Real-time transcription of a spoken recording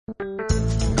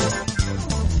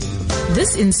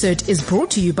This insert is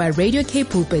brought to you by Radio K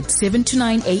Pulpit 7 to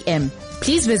 9 a.m.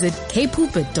 Please visit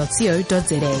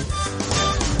kpulpit.co.za.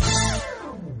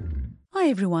 Hi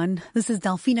everyone, this is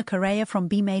Delphina Correa from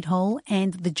Be Made Whole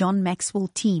and the John Maxwell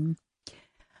team.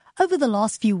 Over the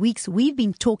last few weeks, we've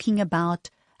been talking about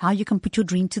how you can put your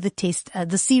dream to the test.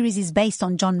 The series is based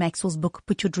on John Maxwell's book,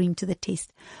 Put Your Dream to the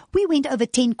Test. We went over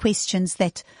 10 questions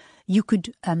that you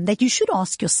should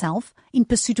ask yourself in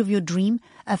pursuit of your dream.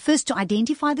 First, to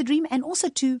identify the dream and also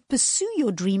to pursue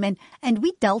your dream. And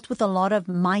we dealt with a lot of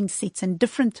mindsets and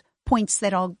different points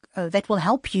that will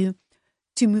help you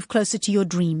to move closer to your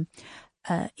dream.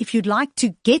 If you'd like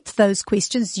to get those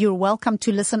questions, you're welcome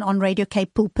to listen on Radio K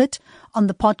Pulpit on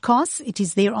the podcast. It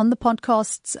is there on the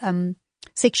podcasts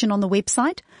section on the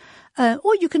website.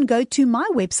 Or you can go to my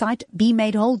website,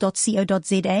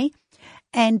 bemadewhole.co.za.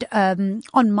 And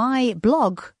on my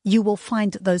blog, you will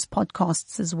find those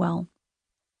podcasts as well.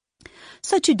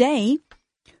 So today,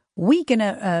 we're going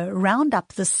to round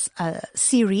up this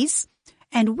series,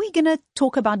 and we're going to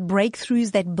talk about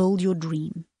breakthroughs that build your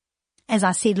dream. As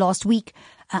I said last week,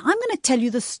 I'm going to tell you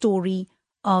the story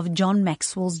of John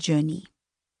Maxwell's journey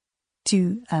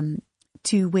to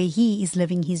where he is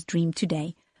living his dream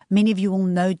today. Many of you will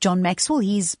know John Maxwell.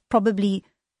 He's probably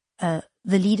the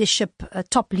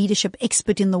top leadership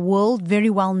expert in the world,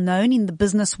 very well known in the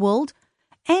business world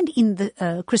and in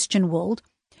the Christian world.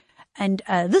 And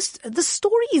the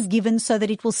story is given so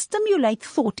that it will stimulate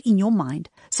thought in your mind,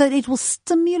 so that it will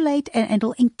stimulate and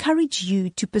it'll encourage you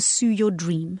to pursue your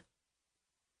dream.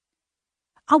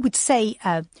 I would say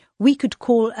we could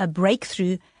call a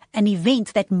breakthrough an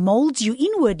event that molds you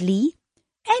inwardly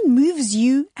and moves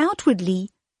you outwardly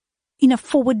in a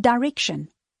forward direction.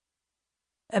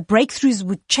 Breakthroughs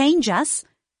would change us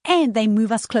and they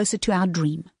move us closer to our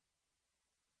dream.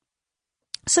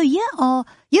 So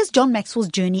here's John Maxwell's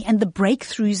journey and the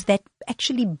breakthroughs that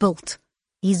actually built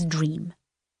his dream.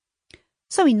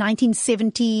 So in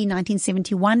 1970,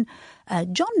 1971,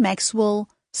 John Maxwell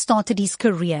started his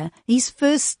career. His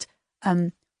first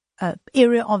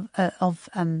area of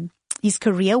his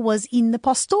career was in the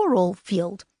pastoral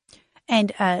field.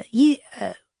 And he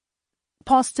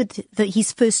pastored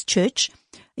his first church.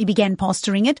 He began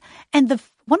pastoring it. And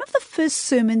one of the first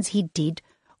sermons he did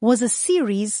was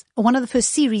one of the first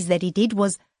series that he did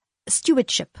was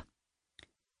stewardship.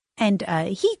 And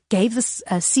he gave this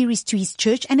series to his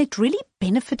church, and it really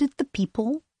benefited the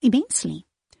people immensely.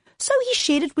 So he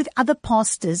shared it with other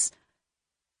pastors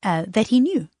that he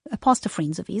knew, pastor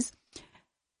friends of his.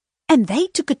 And they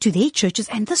took it to their churches,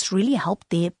 and this really helped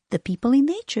the people in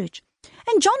their church.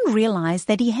 And John realized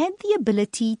that he had the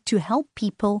ability to help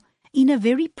people in a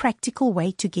very practical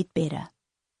way to get better.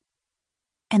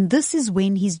 And this is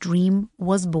when his dream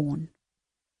was born.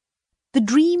 The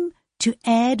dream to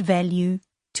add value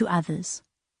to others.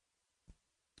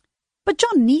 But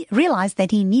John realized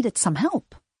that he needed some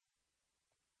help.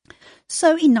 So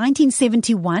in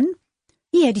 1971,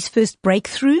 he had his first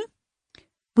breakthrough,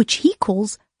 which he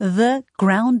calls the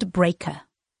Groundbreaker.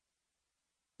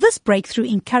 This breakthrough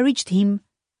encouraged him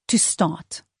to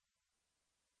start.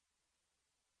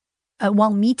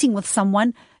 While meeting with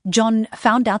someone, John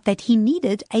found out that he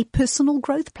needed a personal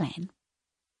growth plan.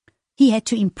 He had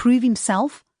to improve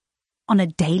himself on a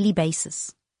daily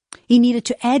basis. He needed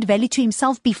to add value to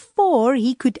himself before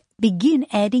he could begin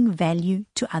adding value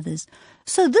to others.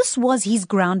 So this was his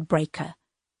groundbreaker.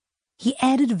 He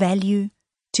added value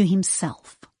to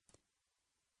himself.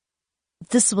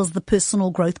 This was the personal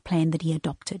growth plan that he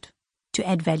adopted to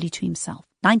add value to himself.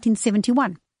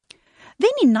 1971.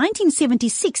 Then in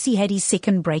 1976, he had his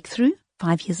second breakthrough,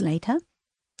 5 years later.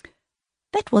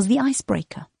 That was the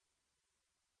icebreaker.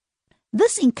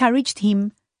 This encouraged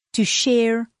him to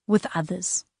share with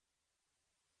others.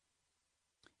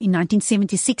 In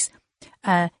 1976,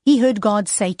 he heard God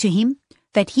say to him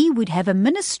that he would have a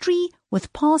ministry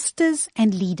with pastors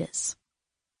and leaders.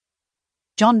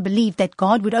 John believed that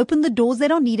God would open the doors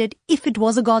that are needed if it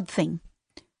was a God thing.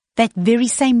 That very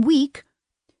same week,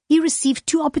 he received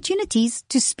 2 opportunities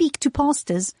to speak to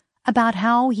pastors about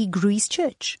how he grew his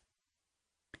church,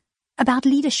 about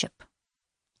leadership.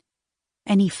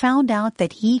 And he found out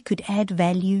that he could add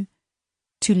value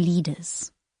to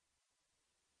leaders.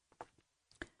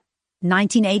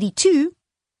 1982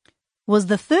 was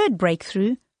the third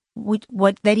breakthrough,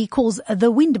 that he calls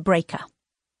the windbreaker.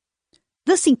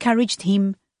 This encouraged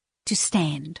him to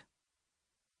stand.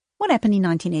 What happened in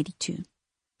 1982?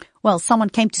 Well, someone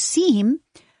came to see him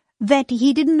that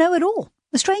he didn't know at all,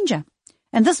 a stranger.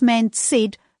 And this man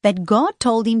said that God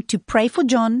told him to pray for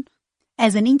John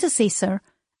as an intercessor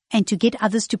and to get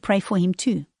others to pray for him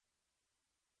too.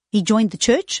 he joined the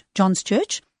church, John's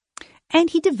church, and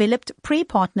he developed prayer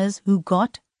partners who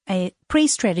got a prayer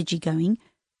strategy going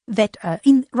that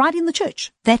right in the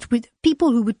church, that with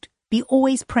people who would be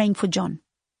always praying for John.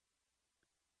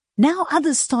 Now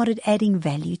others started adding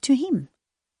value to him.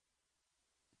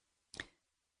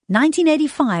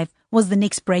 1985 was the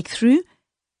next breakthrough,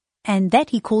 and that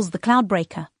he calls the cloud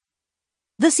breaker.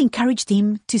 This encouraged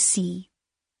him to see.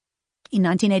 In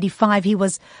 1985, he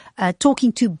was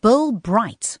talking to Bill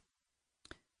Bright.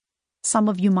 Some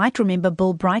of you might remember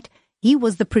Bill Bright. He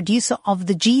was the producer of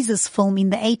the Jesus film in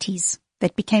the 80s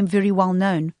that became very well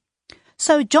known.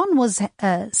 So John was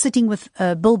sitting with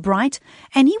Bill Bright,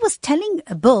 and he was telling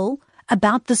Bill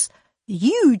about this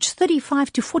huge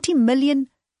 $35 to $40 million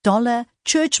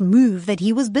church move that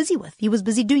he was busy with. He was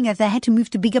busy doing it. They had to move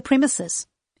to bigger premises.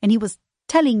 And he was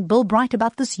telling Bill Bright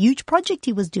about this huge project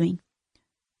he was doing.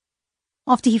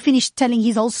 After he finished telling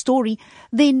his whole story,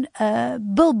 then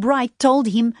Bill Bright told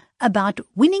him about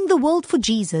winning the world for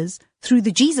Jesus through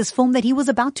the Jesus film that he was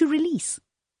about to release.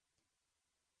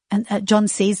 And John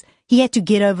says he had to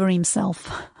get over himself.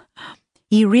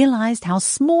 He realized how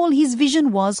small his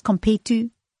vision was compared to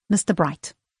Mr.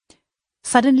 Bright.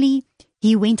 Suddenly,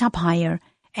 he went up higher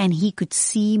and he could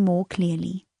see more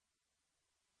clearly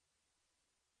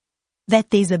that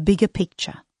there's a bigger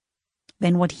picture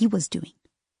than what he was doing.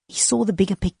 He saw the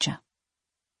bigger picture.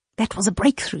 That was a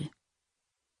breakthrough.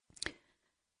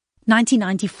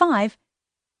 1995,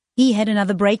 he had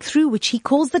another breakthrough, which he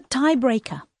calls the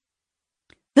tiebreaker.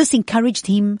 This encouraged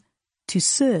him to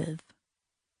serve.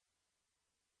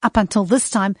 Up until this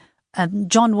time,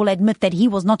 John will admit that he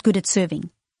was not good at serving.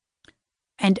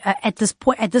 And at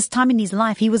this time in his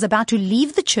life, he was about to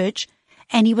leave the church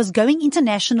and he was going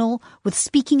international with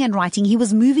speaking and writing. He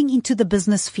was moving into the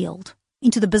business field,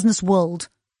 into the business world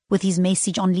with his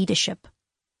message on leadership.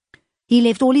 He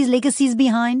left all his legacies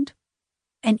behind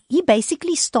and he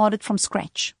basically started from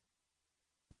scratch.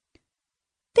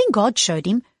 Then God showed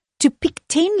him to pick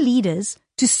 10 leaders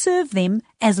to serve them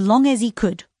as long as he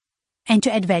could and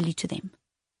to add value to them.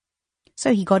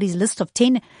 So he got his list of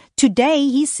 10. Today,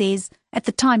 he says, at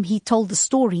the time he told the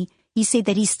story, he said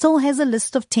that he still has a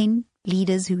list of 10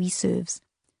 leaders who he serves.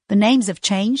 The names have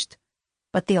changed,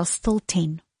 but there are still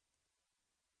 10.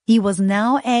 He was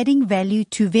now adding value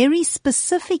to very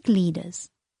specific leaders.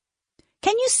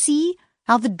 Can you see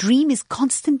how the dream is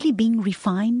constantly being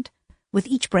refined with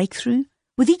each breakthrough?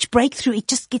 With each breakthrough, it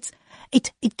just gets,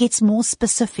 it gets more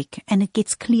specific and it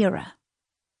gets clearer.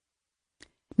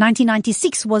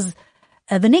 1996 was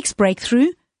the next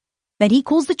breakthrough that he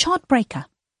calls the chart breaker.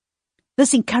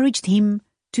 This encouraged him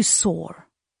to soar.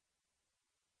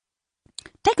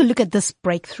 Take a look at this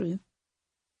breakthrough.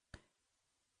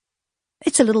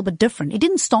 It's a little bit different. It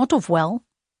didn't start off well,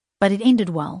 but it ended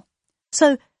well.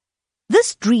 So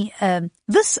this dream,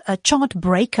 chart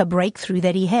breaker breakthrough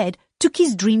that he had took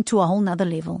his dream to a whole nother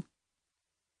level.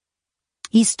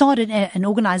 He started an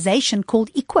organization called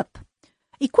Equip.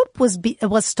 Equip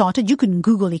was started. You can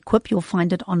Google Equip. You'll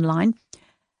find it online.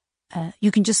 You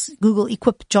can just Google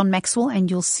Equip John Maxwell and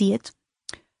you'll see it.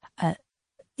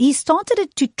 He started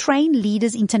it to train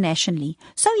leaders internationally.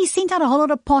 So he sent out a whole lot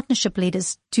of partnership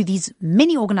letters to these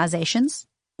many organizations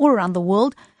all around the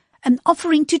world and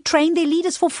offering to train their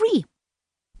leaders for free.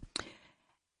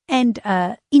 And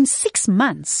in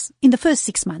the first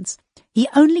 6 months, he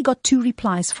only got 2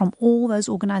 replies from all those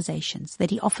organizations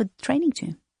that he offered training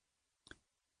to.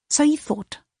 So he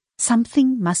thought,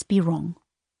 something must be wrong.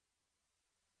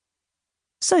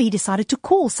 So he decided to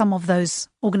call some of those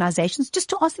organizations just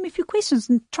to ask them a few questions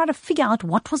and try to figure out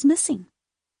what was missing.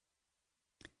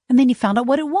 And then he found out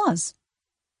what it was.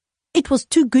 It was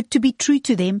too good to be true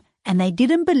to them, and they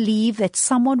didn't believe that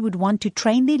someone would want to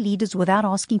train their leaders without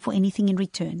asking for anything in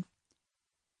return.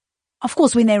 Of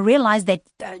course, when they realized that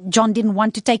John didn't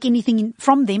want to take anything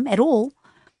from them at all,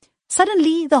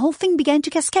 suddenly the whole thing began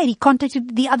to cascade. He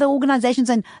contacted the other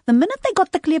organizations, and the minute they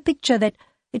got the clear picture that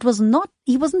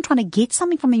he wasn't trying to get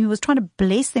something from them, he was trying to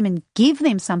bless them and give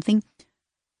them something,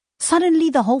 suddenly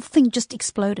the whole thing just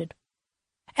exploded.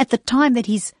 At the time that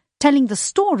he's telling the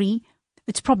story,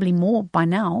 it's probably more by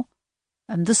now,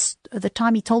 and the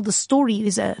time he told the story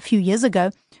is a few years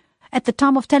ago. At the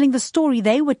time of telling the story,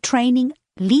 they were training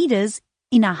leaders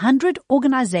in 100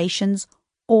 organizations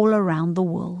all around the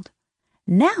world.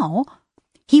 Now,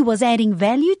 he was adding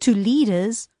value to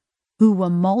leaders who were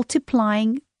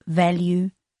multiplying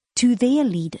value to their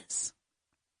leaders.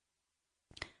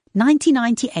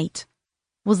 1998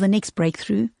 was the next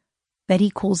breakthrough that he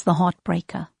calls the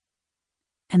heartbreaker.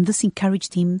 And this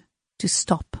encouraged him to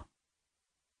stop.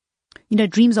 You know,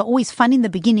 dreams are always fun in the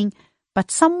beginning,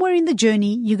 but somewhere in the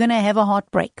journey, you're going to have a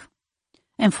heartbreak.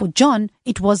 And for John,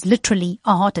 it was literally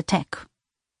a heart attack.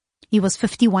 He was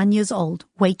 51 years old,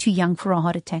 way too young for a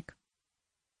heart attack.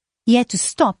 He had to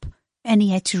stop and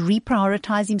he had to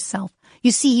reprioritize himself.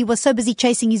 You see, he was so busy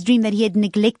chasing his dream that he had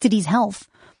neglected his health.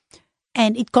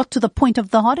 And it got to the point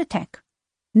of the heart attack.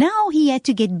 Now he had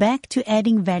to get back to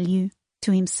adding value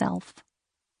to himself.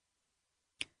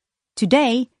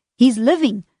 Today, he's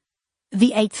living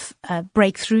the 8th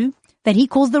breakthrough that he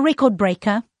calls the record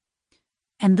breaker.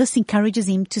 And this encourages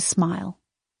him to smile.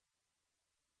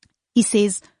 He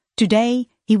says, today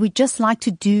he would just like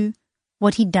to do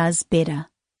what he does better,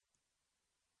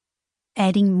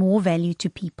 adding more value to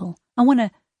people. I want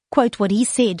to quote what he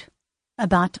said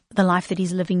about the life that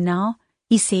he's living now.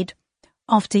 He said,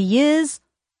 after years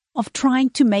of trying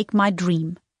to make my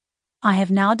dream, I have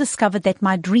now discovered that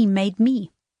my dream made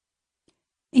me.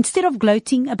 Instead of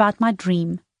gloating about my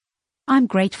dream, I'm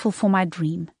grateful for my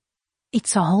dream.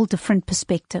 It's a whole different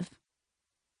perspective.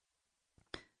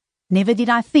 Never did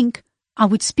I think I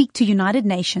would speak to United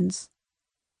Nations,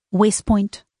 West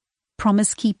Point,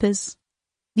 Promise Keepers.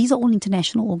 These are all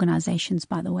international organizations,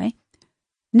 by the way.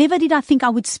 Never did I think I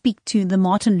would speak to the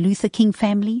Martin Luther King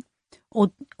family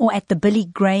or at the Billy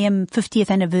Graham 50th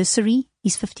anniversary,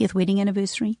 his 50th wedding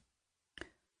anniversary.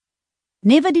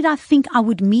 Never did I think I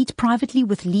would meet privately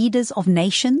with leaders of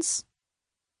nations.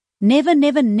 Never,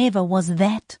 never, never was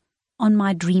that on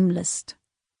my dream list.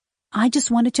 I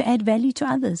just wanted to add value to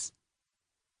others.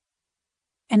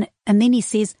 And then he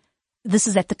says, this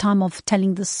is at the time of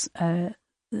telling this,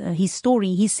 his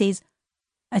story, he says,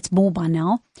 it's more by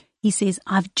now, he says,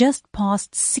 I've just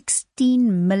passed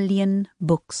 16 million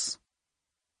books.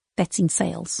 That's in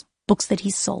sales, books that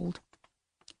he's sold.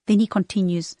 Then he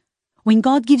continues, when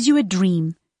God gives you a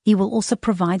dream, he will also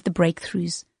provide the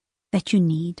breakthroughs that you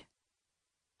need.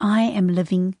 I am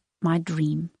living my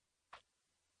dream.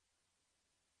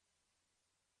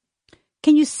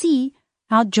 Can you see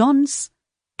how John's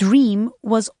dream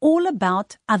was all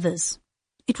about others?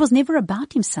 It was never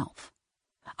about himself.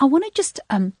 I want to just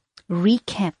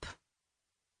recap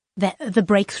the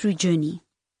breakthrough journey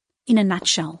in a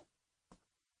nutshell.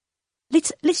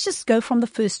 Let's just go from the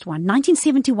first one.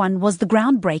 1971 was the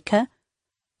groundbreaker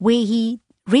where he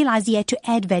realized he had to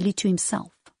add value to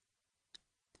himself.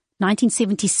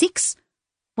 1976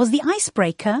 was the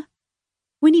icebreaker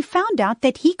when he found out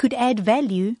that he could add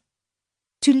value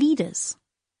to leaders.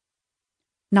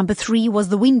 Number 3 was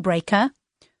the windbreaker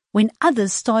when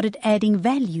others started adding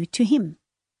value to him.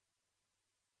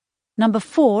 Number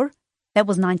 4, that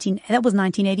was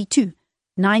 1982.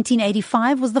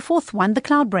 1985 was the fourth one, the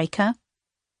cloudbreaker.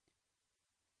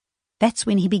 That's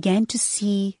when he began to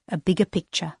see a bigger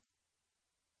picture.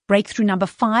 Breakthrough number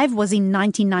 5 was in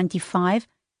 1995,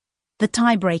 the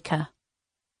tiebreaker.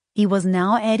 He was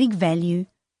now adding value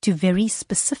to very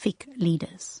specific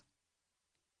leaders.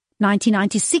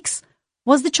 1996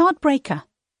 was the chartbreaker,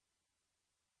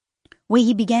 where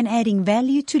he began adding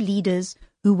value to leaders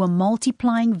who were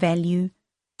multiplying value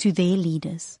to their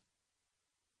leaders.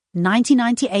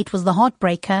 1998 was the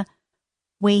heartbreaker,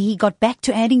 where he got back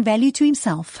to adding value to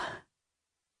himself.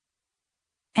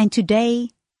 And today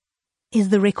is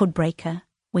the record breaker,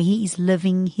 where he is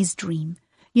living his dream.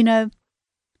 You know,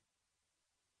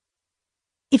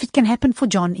 if it can happen for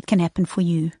John, it can happen for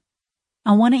you.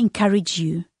 I want to encourage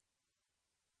you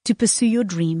to pursue your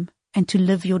dream and to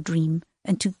live your dream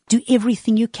and to do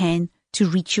everything you can to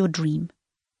reach your dream.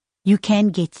 You can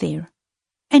get there.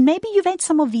 And maybe you've had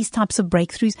some of these types of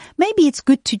breakthroughs. Maybe it's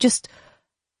good to just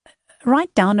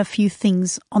write down a few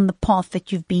things on the path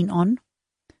that you've been on.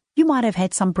 You might have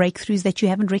had some breakthroughs that you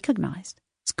haven't recognized.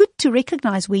 It's good to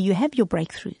recognize where you have your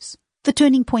breakthroughs, the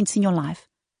turning points in your life,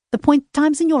 the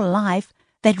times in your life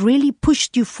that really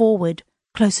pushed you forward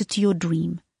closer to your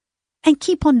dream. And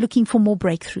keep on looking for more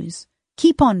breakthroughs.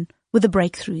 Keep on with the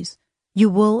breakthroughs. You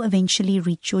will eventually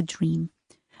reach your dream.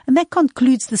 And that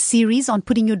concludes the series on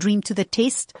putting your dream to the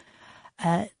test.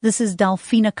 This is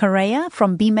Delphina Correa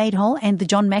from Be Made Whole and the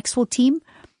John Maxwell team.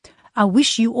 I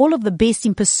wish you all of the best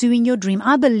in pursuing your dream.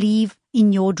 I believe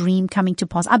in your dream coming to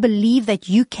pass. I believe that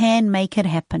you can make it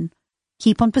happen.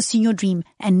 Keep on pursuing your dream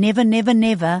and never, never,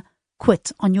 never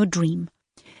quit on your dream.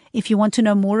 If you want to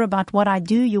know more about what I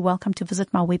do, you're welcome to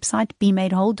visit my website,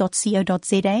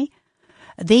 bemadewhole.co.za.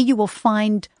 There you will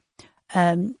find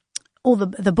all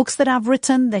the books that I've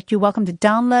written that you're welcome to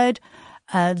download.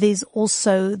 There's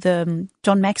also the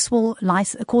John Maxwell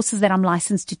courses that I'm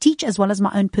licensed to teach, as well as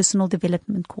my own personal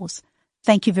development course.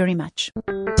 Thank you very much.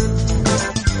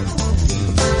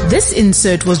 This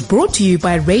insert was brought to you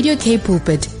by Radio K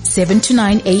Pulpit, 7 to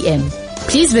 9 a.m.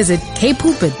 Please visit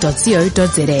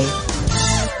kpulpit.co.za.